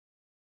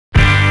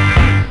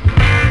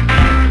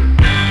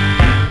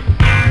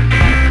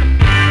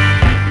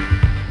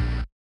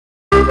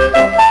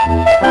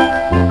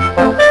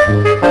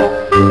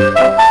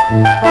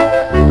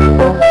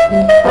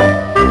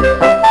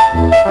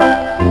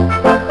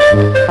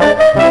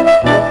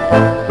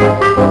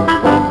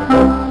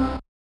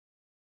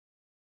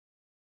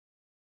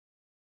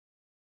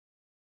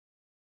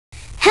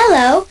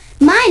Hello,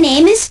 my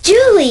name is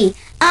Julie.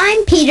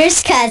 I'm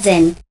Peter's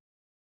cousin.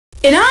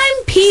 And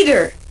I'm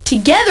Peter.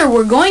 Together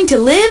we're going to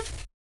live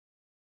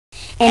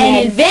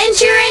An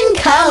adventure in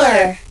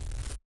color.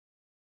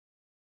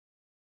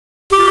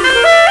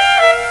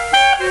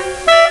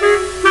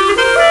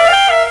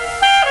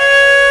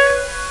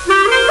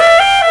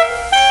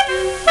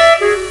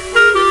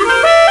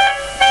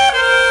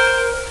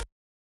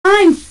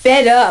 I'm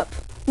fed up.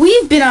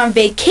 We've been on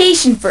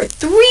vacation for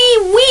 3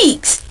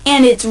 weeks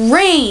and it's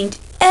rained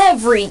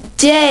every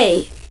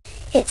day.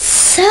 It's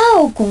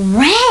so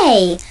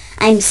gray.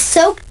 I'm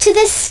soaked to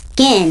the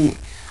skin.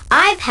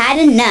 I've had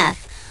enough.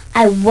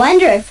 I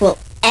wonder if we'll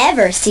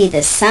ever see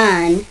the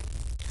sun.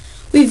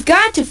 We've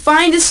got to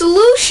find a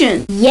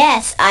solution.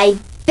 Yes, I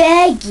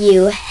beg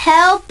you,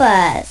 help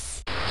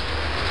us.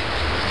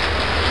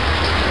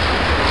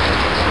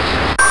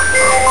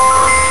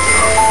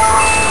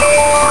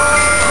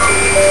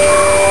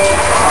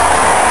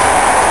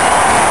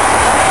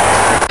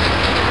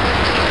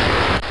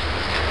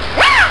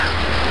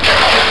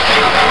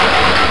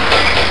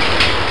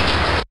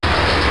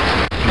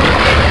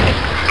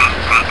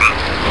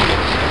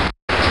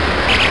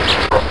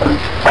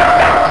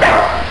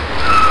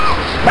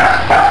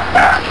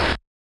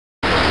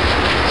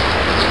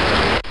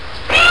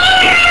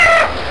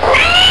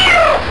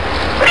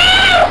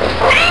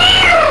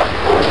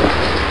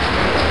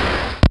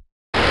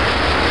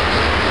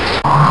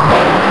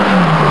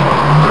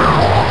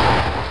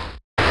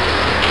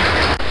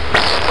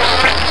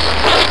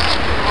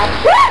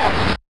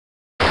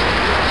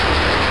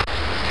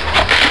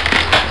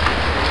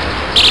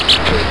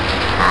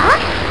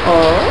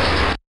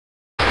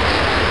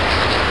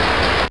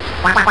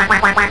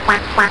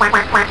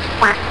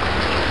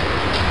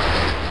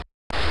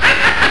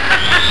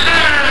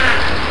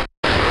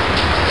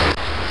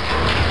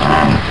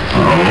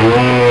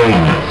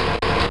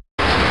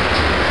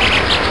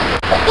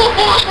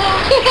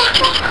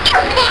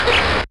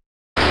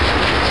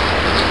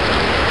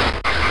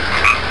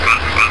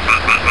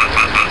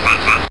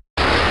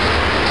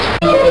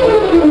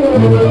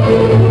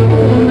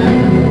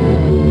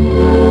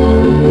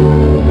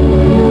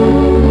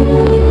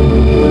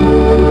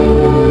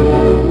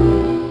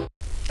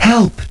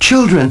 Help,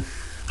 children!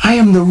 I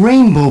am the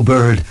rainbow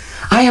bird.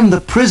 I am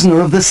the prisoner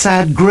of the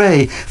sad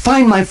gray.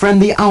 Find my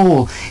friend the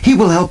owl. He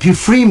will help you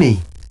free me.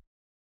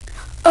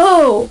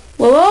 Oh,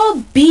 well,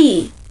 I'll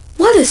be.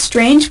 What a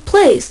strange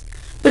place.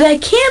 But I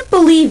can't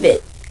believe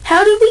it.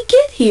 How did we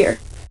get here?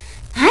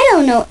 I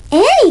don't know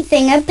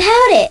anything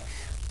about it.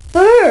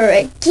 Brr,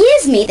 it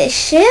gives me the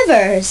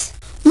shivers.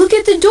 Look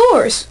at the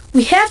doors.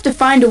 We have to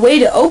find a way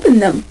to open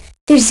them.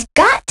 There's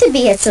got to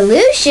be a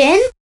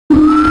solution.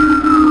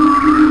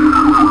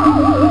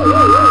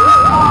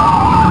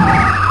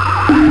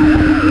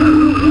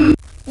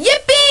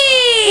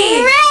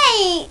 Yippee!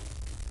 Right!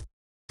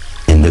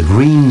 In the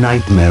green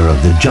nightmare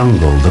of the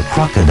jungle, the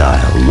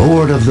crocodile,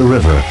 lord of the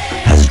river,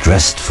 has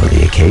dressed for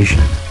the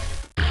occasion.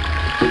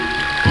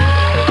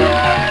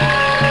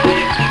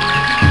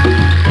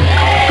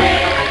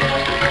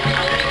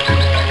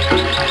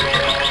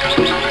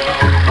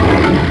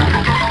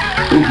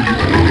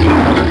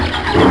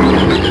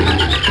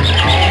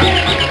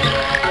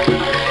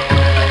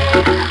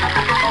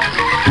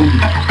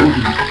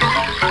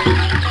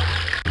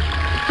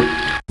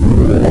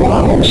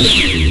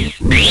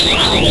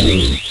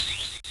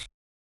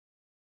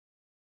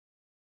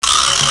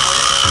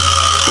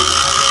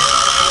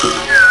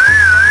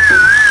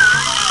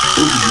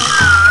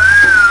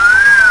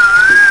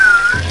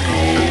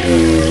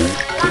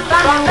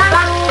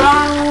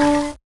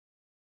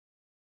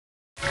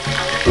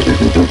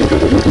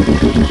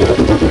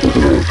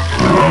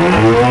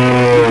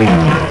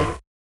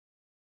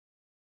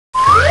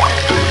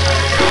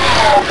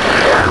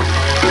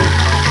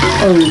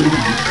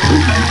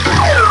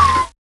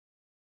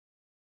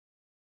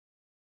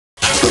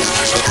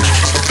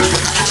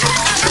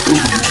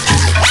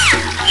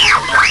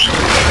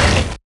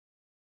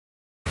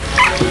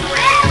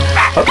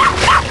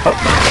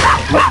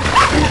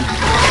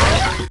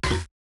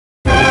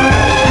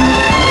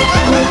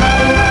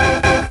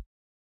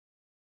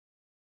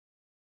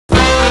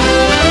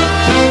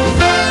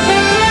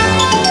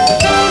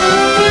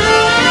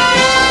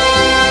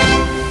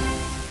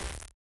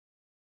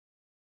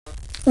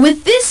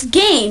 With this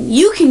game,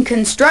 you can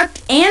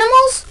construct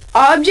animals,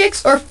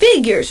 objects, or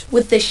figures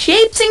with the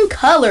shapes and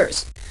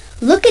colors.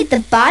 Look at the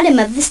bottom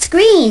of the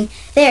screen.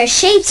 There are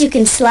shapes you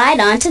can slide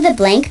onto the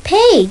blank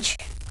page.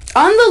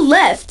 On the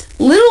left,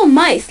 little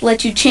mice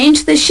let you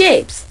change the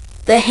shapes.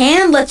 The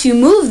hand lets you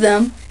move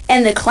them,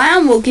 and the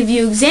clown will give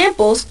you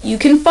examples you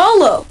can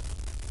follow.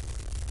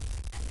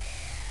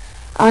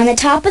 On the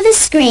top of the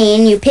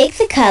screen, you pick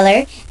the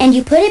color and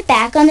you put it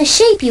back on the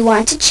shape you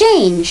want to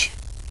change.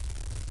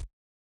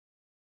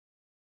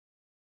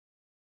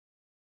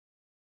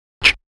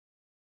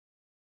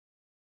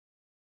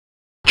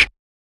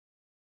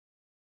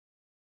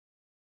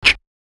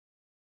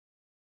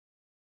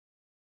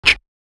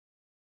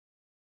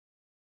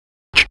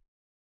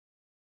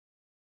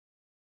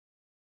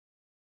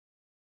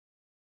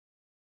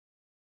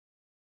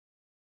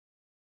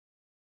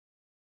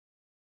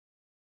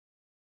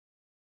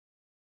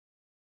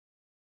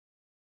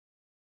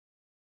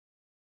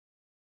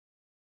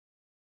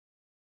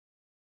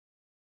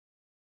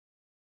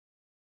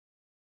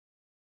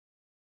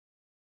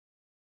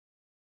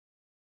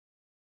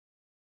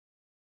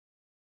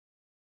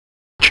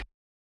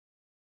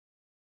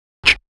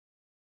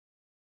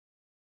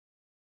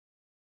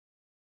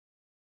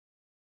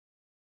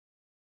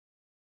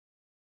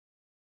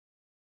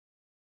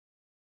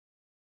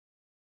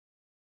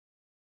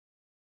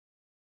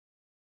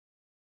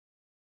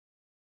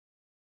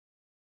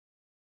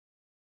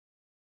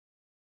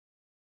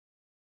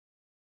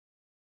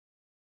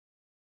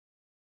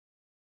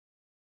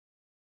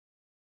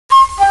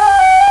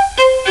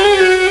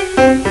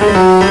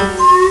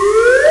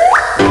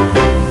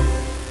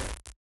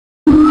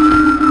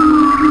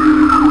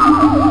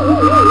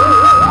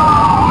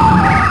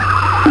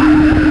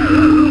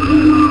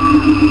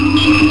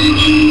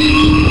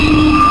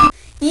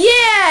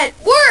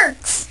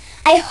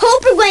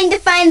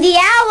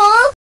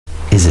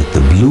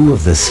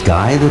 the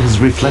sky that is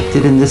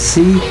reflected in the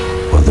sea,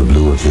 or the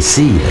blue of the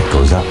sea that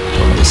goes up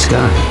toward the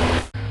sky?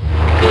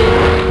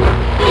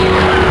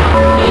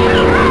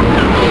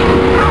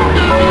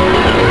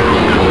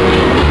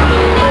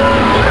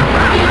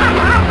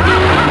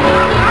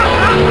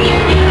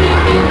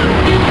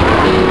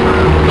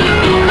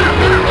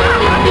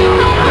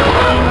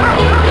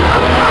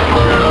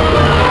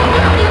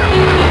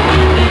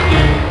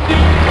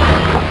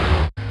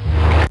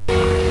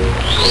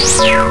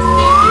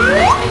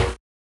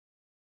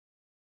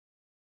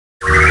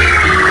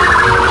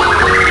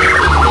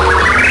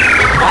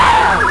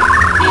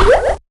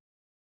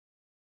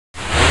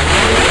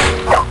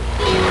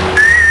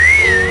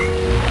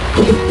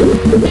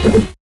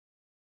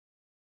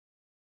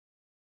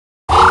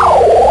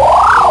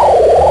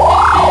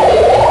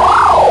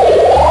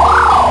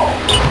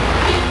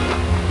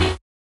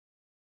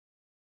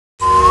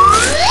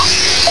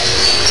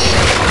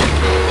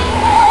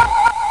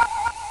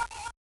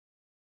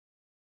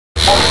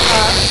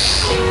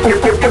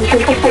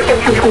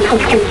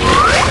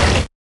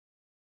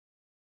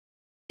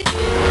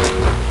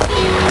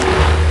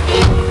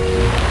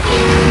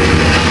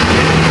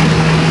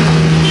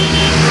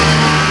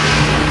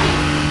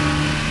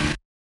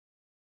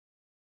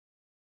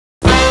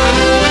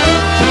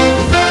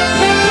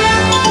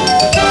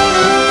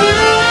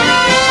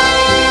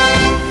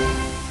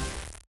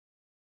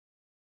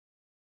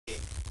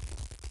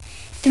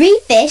 Three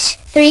fish,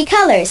 three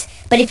colors.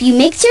 But if you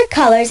mix your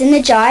colors in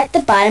the jar at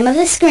the bottom of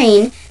the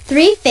screen,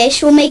 3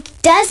 fish will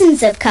make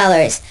dozens of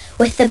colors.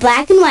 With the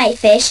black and white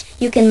fish,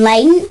 you can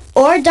lighten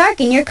or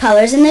darken your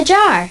colors in the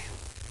jar.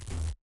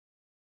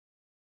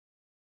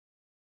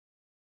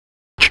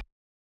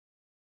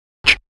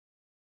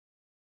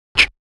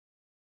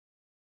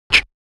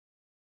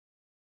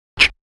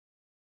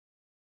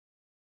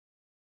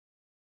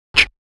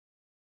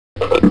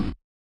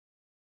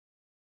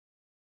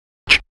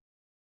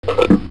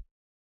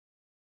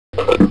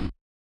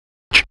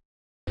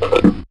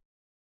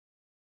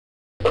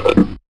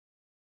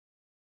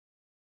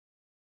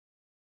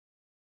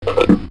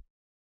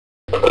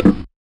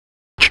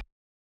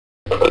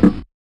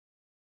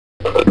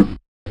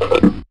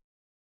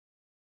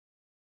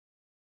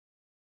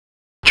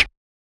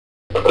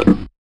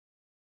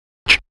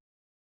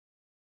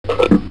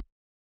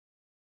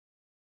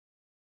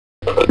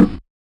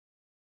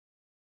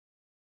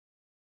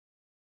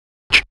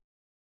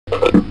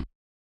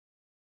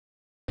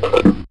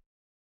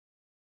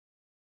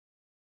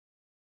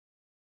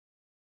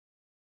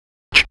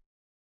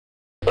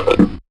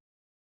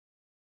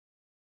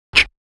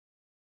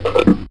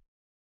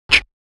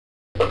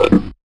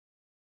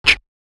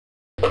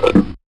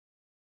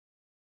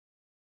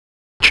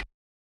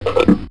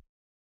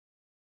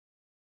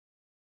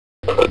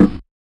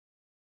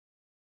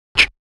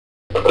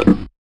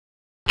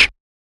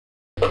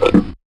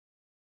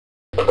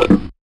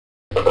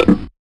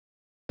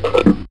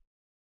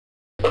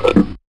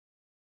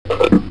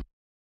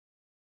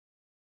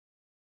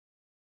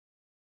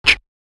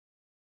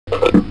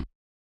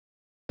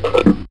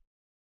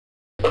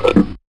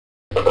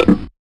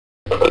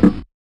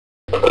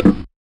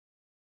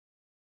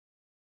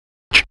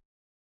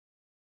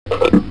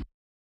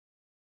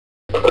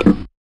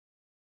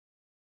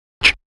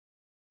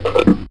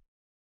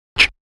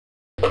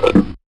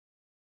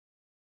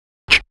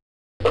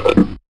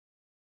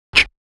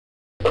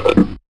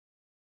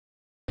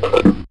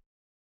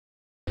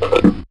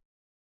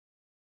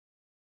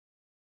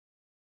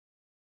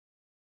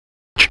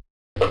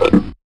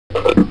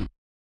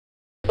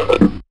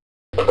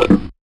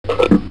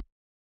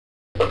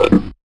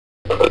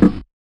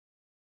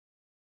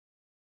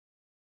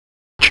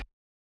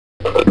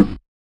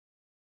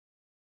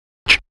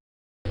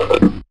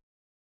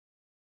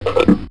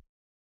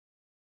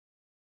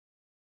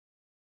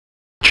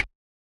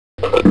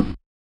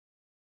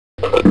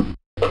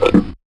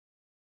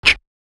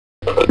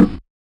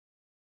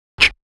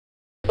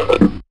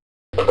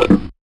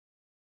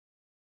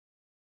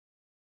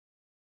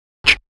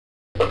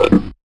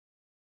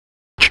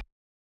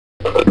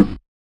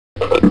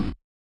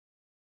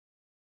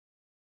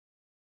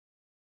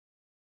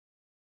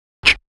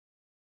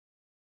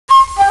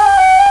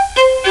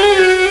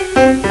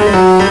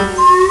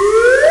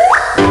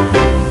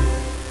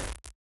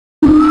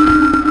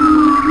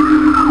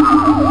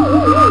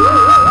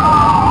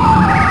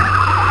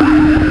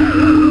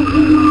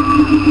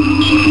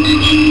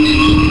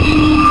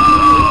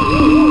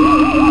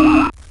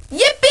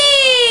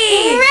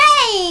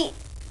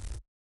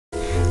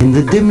 In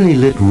the dimly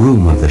lit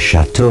room of the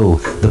chateau,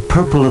 the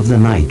purple of the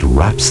night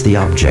wraps the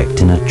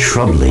object in a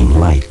troubling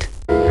light.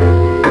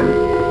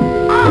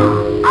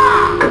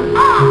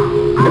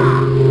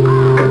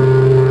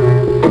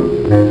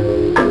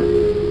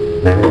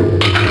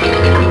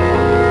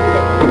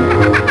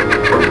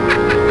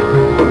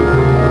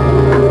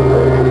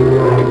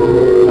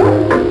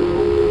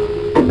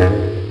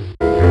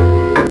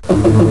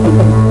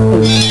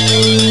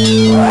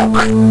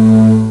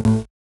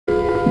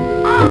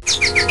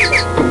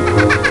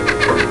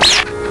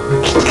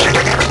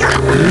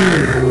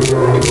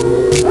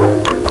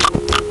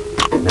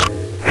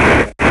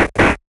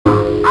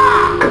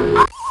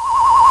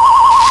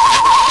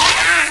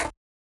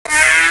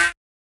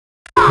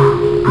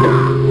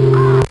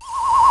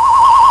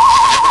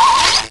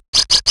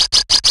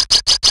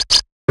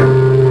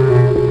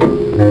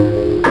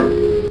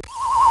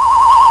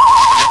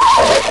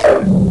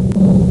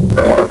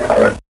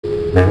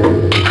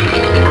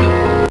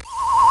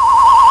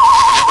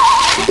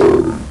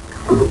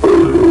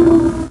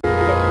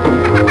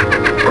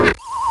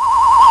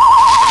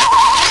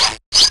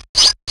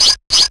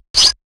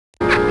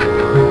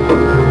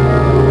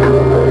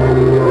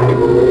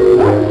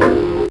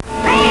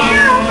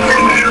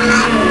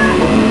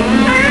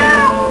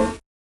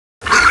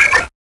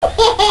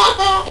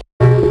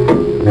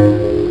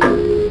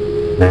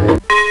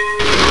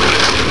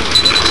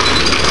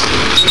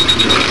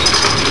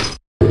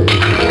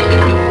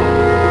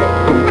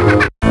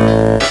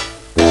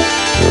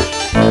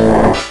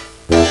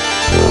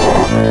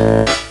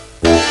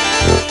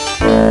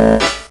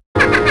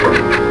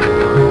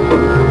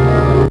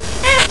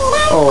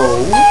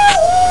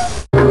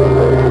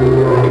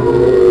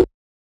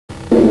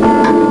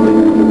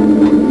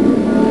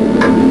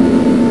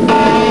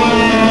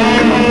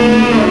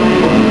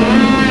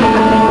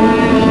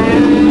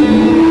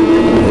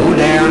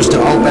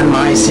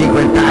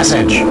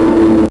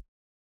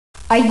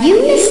 Are you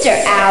Mr.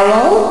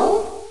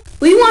 Owl?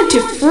 We want to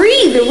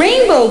free the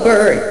rainbow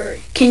bird.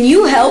 Can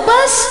you help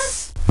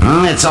us?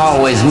 It's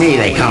always me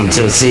they come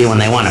to see when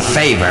they want a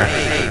favor.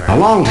 A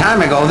long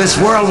time ago, this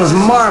world was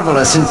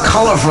marvelous and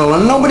colorful,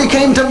 and nobody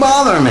came to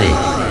bother me.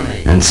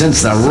 And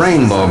since the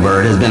rainbow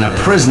bird has been a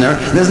prisoner,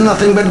 there's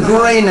nothing but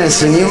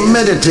grayness and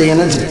humidity,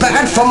 and it's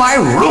bad for my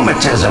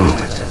rheumatism.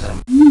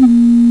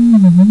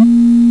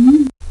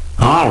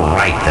 All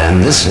right,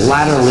 then. This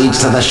ladder leads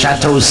to the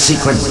chateau's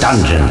secret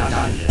dungeon.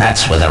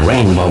 That's where the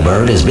rainbow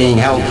bird is being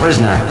held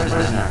prisoner.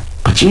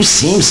 But you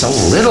seem so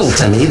little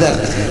to me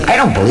that I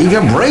don't believe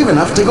you're brave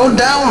enough to go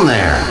down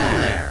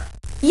there.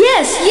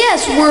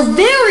 Yes, we're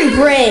very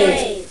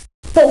brave.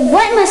 But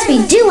what must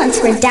we do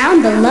once we're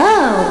down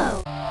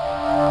below?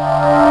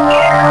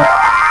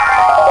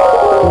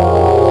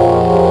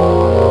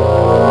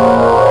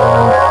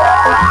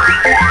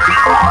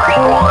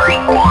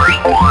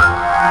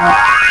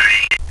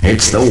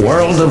 It's the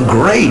world of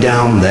gray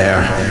down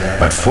there.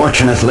 But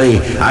fortunately,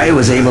 I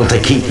was able to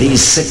keep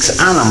these 6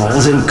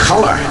 animals in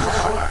color.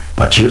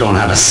 But you don't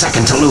have a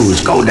second to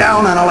lose. Go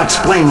down and I'll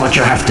explain what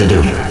you have to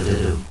do.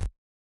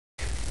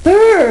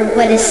 Brr,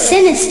 what a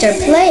sinister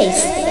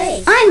place.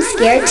 I'm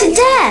scared to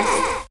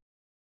death.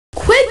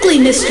 Quickly,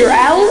 Mr.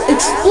 Owl,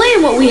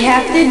 explain what we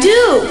have to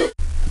do.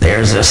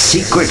 There's a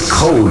secret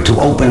code to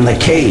open the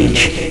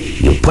cage.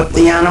 You put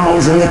the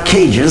animals in the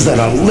cages that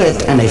are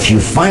lit, and if you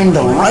find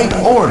the right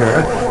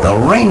order, the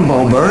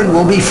rainbow bird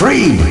will be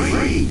freed.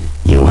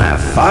 You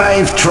have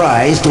 5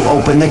 tries to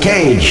open the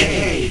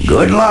cage.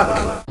 Good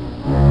luck.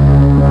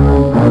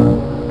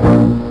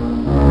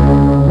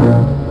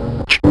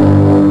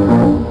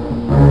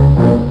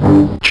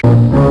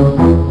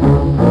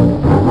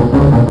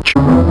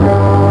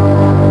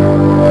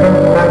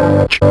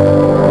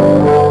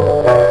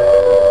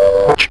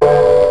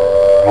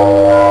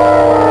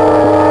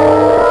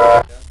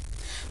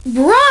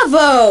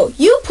 Bravo!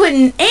 You put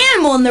an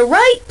animal in the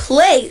right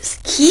place.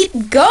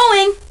 Keep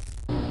going.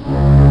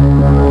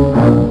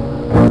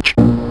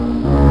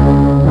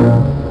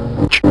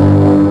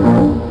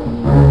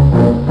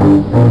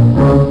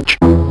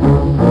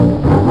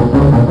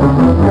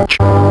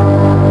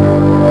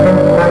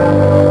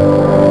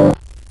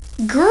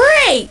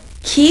 Great!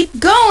 Keep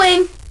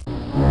going.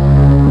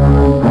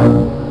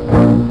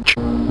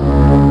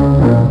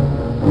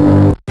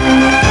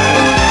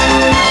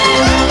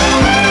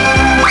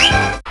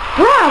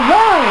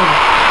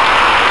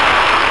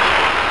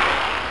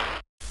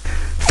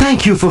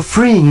 Thank you for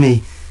freeing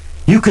me.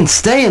 You can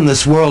stay in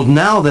this world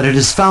now that it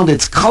has found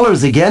its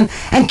colors again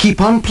and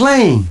keep on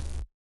playing.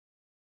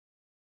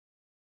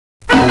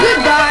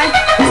 Goodbye.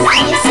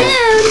 See you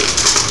soon.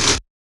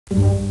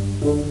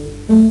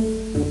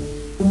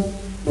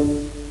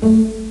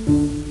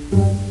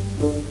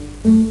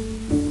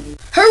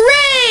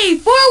 Hooray!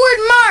 Forward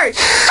march!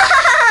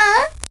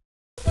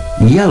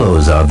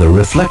 Yellows are the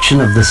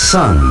reflection of the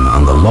sun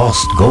on the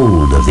lost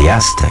gold of the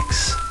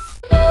Aztecs.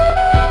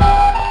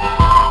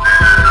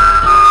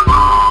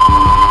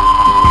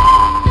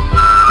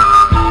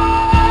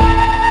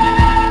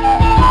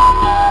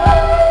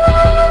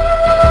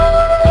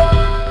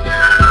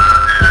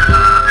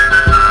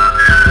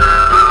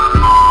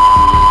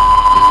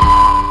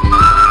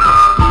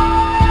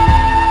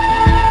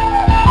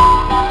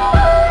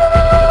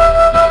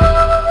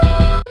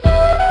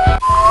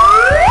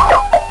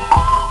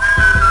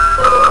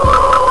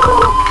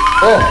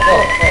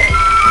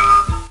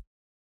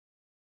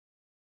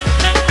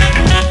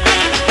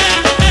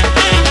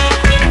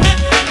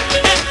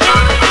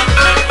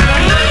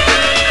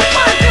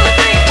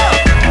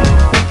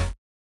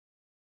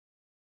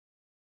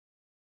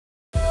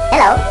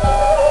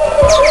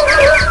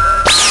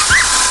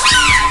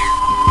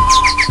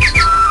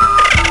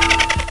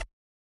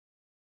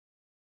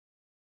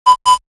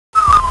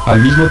 Al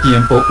mismo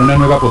tiempo, una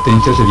nueva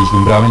potencia se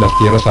vislumbraba en las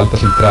tierras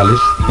altas centrales,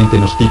 en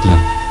Tenochtitlan,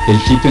 el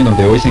sitio en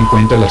donde hoy se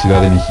encuentra la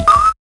Ciudad de México.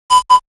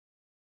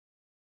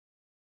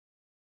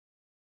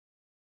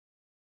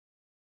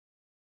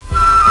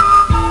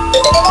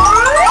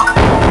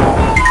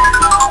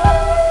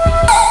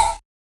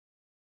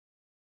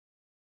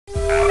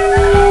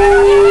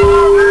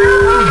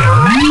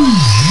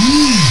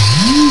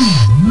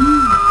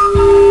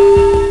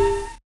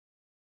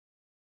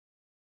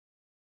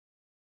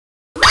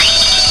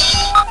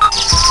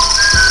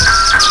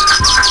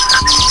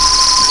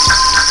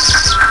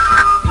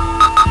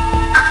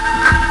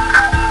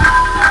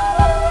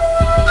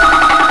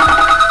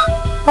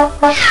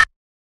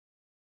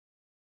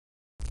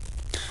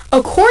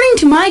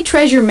 my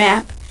treasure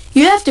map,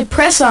 you have to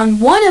press on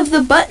one of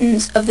the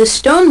buttons of the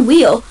stone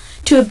wheel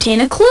to obtain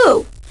a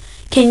clue.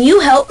 Can you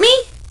help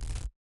me?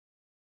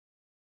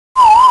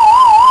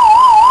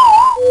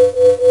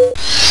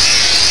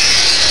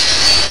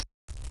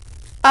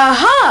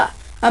 Aha!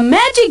 A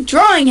magic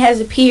drawing has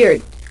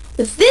appeared.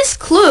 With this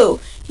clue,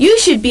 you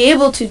should be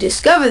able to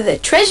discover the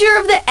treasure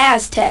of the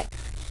Aztec.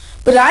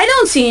 But I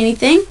don't see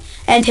anything.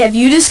 And have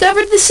you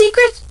discovered the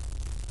secret?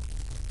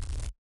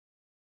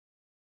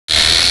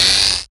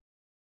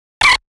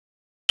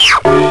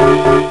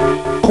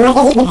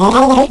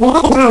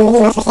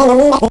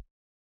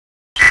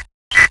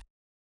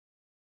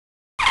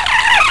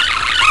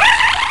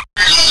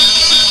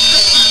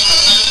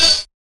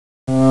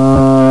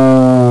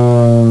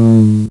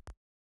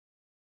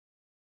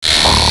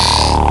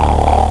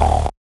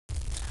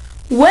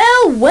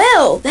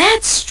 Well,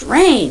 that's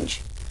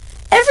strange.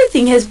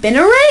 Everything has been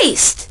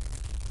erased.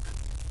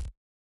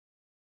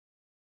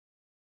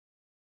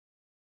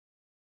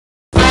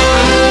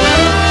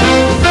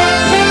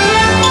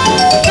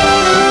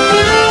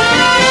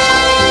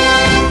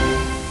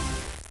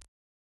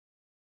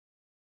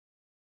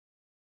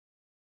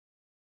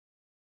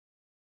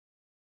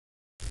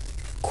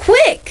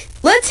 Quick!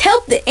 Let's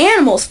help the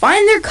animals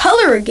find their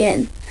color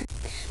again.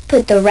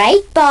 Put the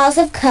right balls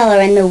of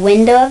color in the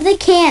window of the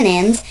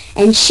cannons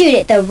and shoot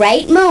at the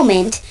right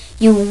moment.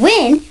 You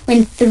win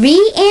when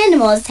 3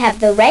 animals have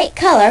the right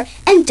color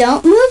and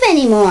don't move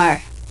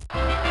anymore.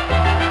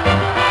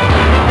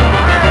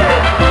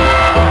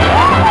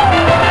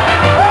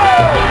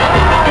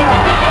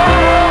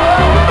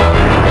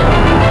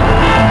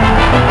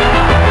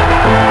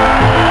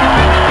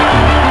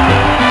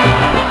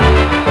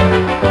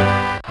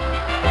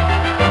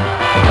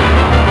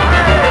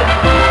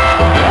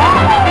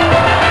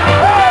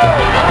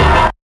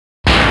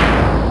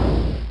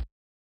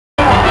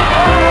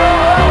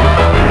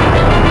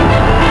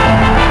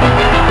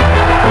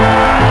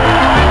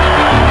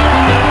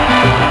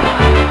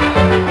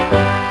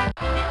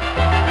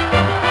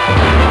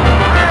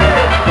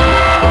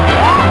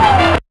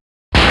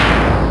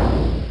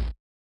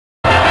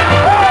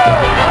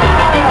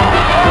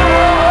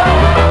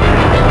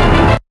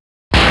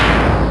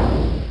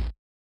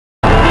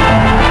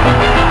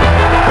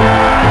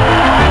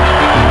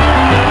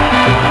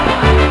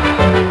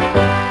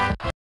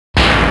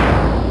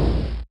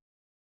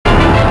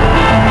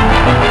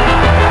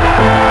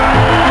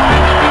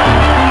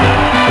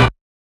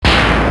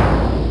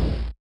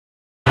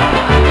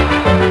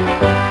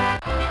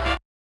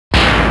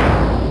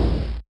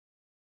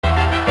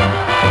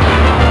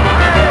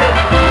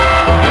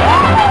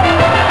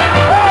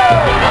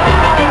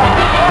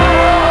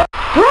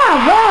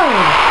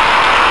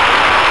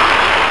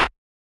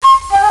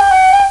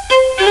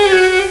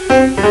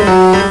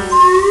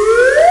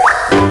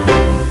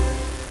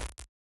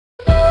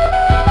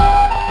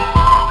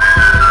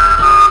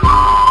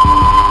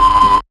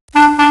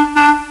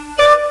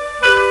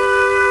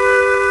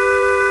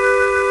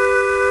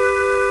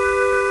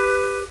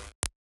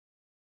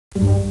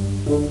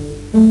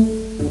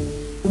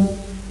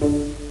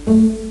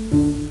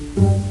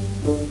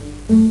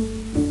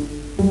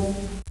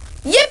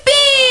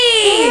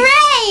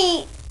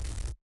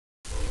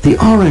 The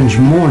orange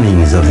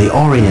mornings of the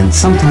Orient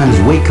sometimes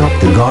wake up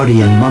the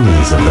guardian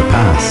mummies of the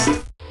past.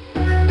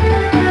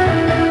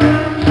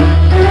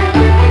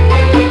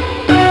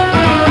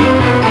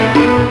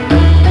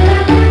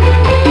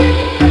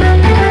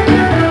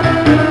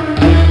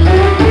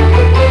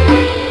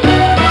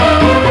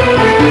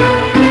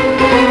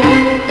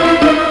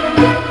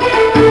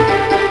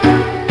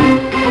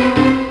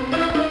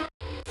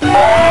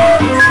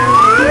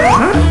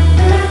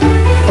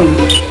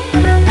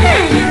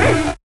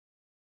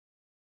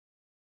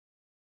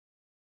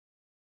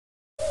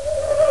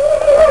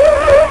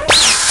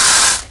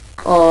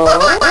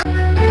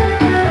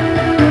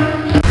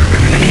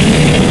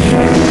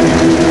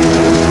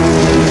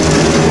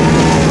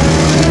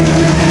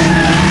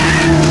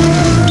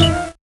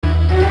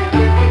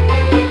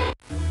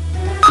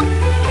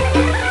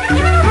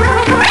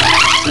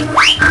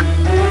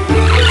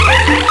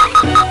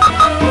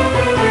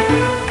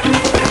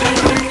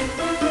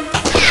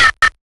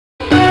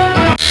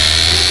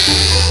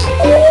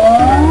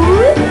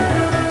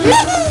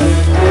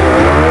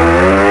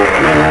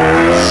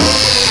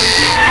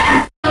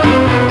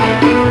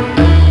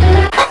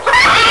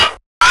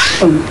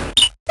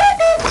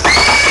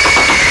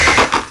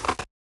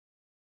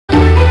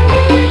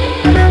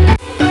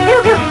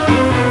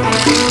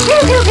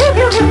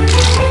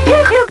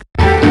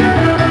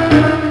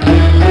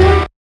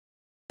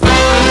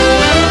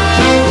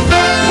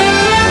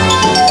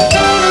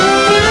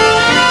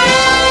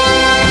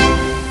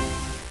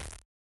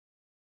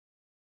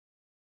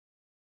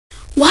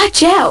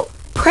 Watch out!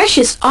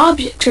 Precious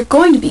objects are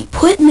going to be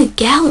put in the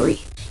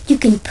gallery. You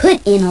can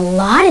put in a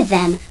lot of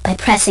them by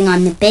pressing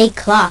on the big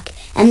clock,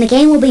 and the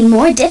game will be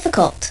more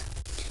difficult.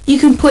 You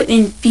can put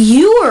in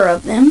fewer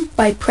of them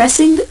by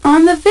pressing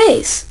on the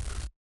vase.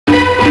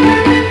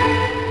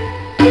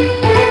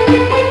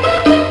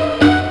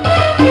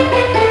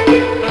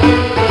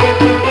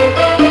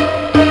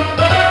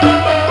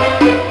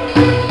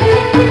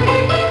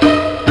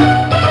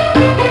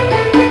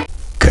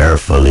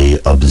 Slowly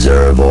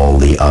observe all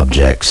the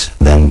objects,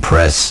 then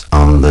press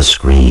on the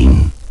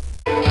screen.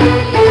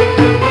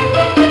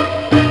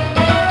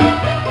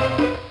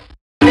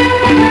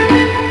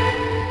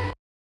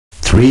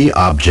 Three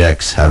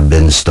objects have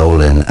been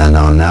stolen and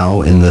are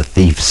now in the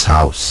thief's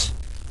house.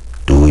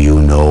 Do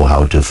you know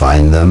how to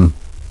find them?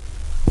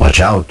 Watch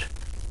out.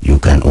 You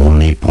can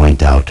only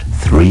point out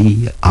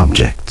 3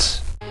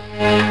 objects.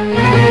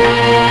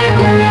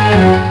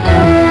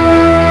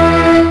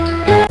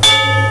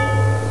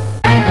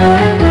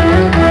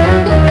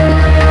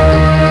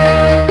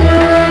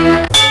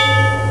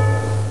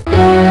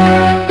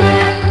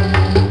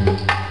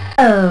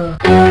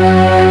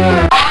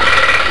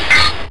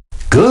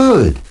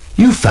 Good!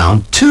 You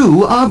found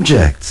 2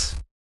 objects.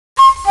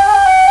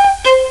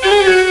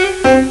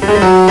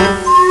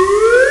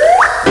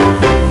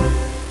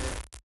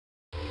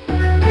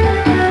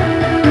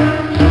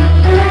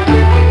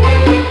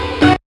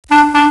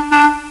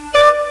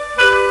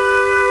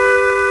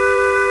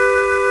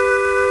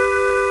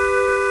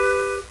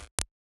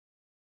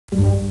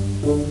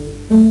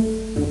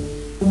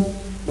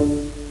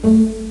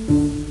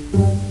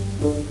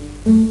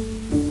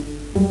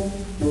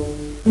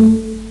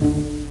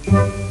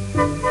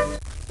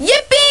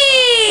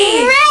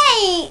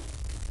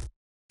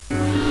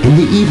 In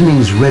the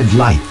evening's red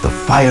light, the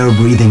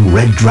fire-breathing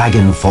red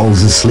dragon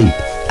falls asleep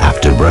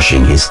after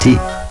brushing his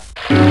teeth.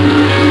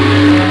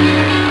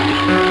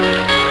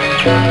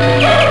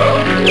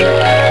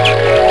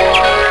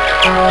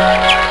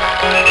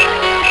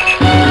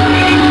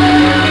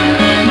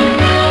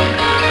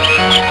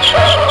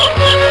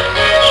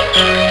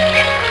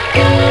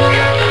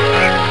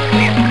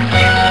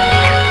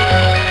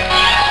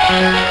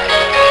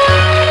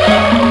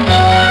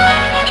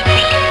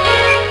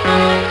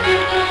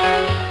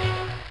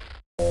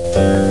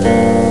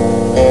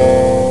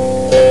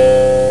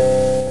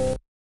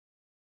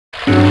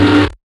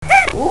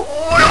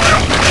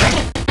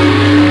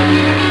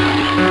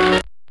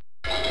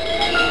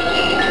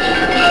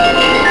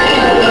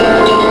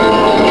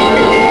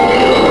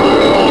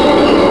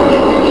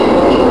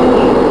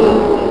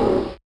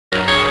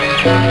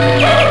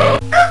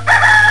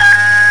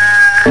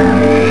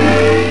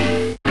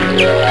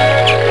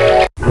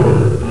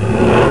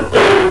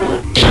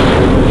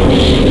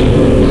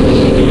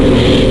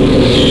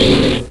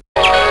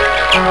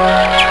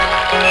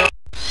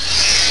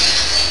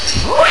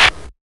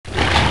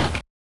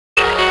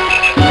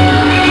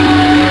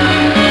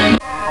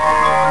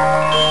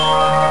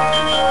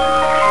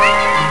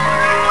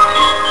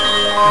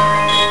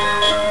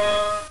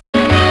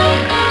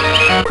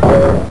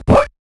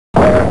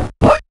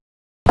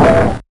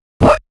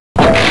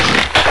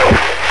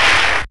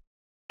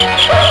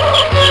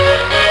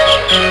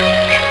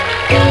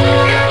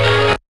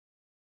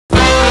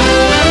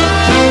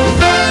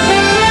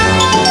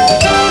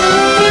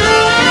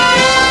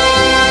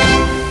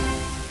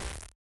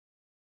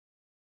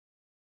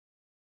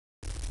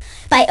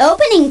 By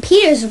opening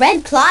Peter's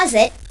red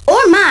closet,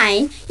 or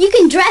mine, you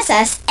can dress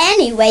us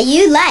any way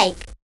you like.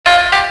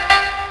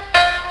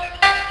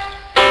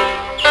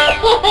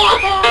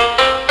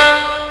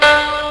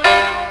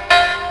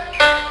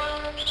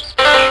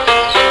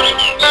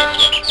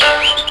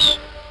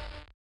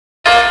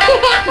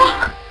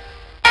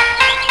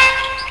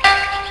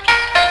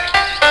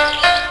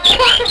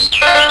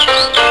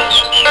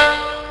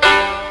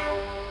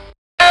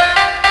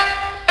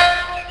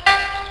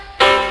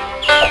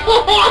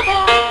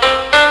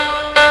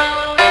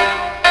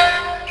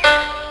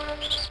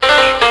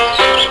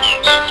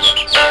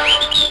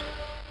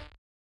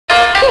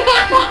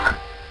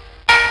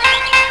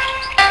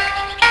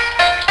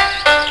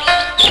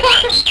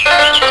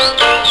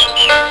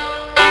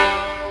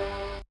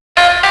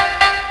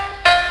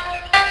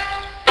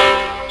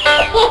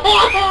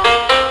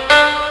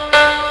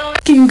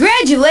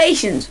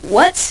 Congratulations!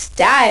 What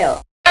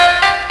style!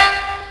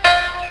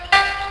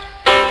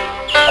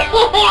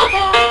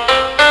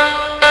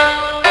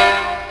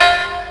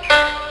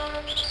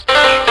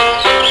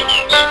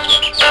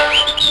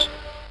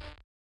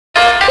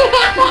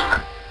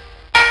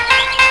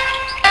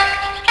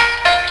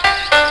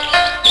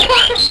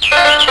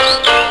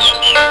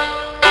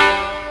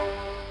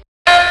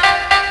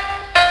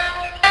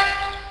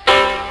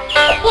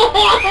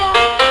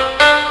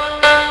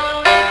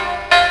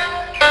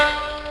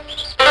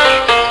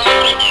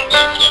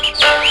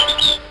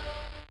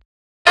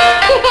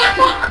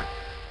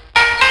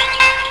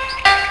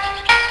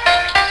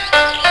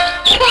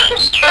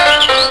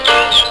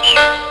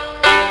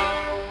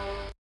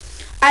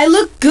 I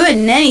look good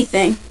in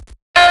anything.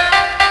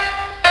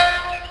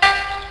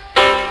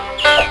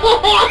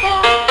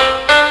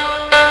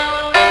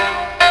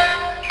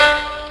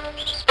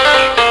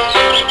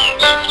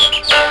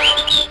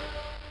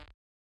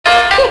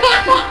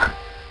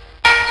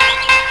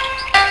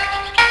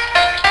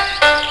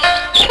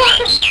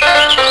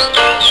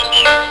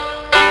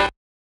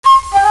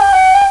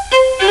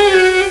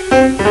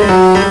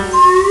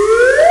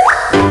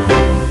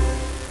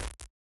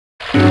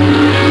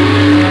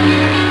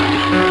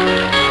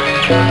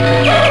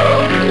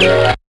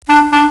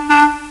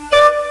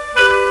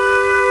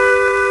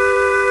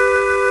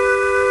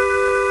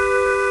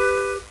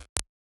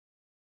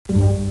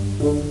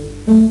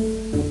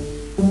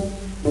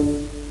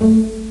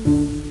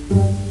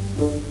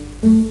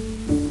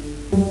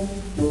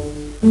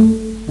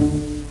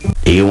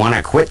 You want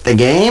to quit the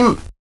game?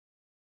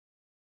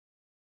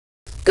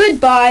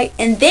 Goodbye,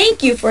 and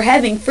thank you for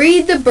having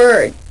freed the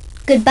bird.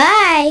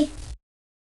 Goodbye.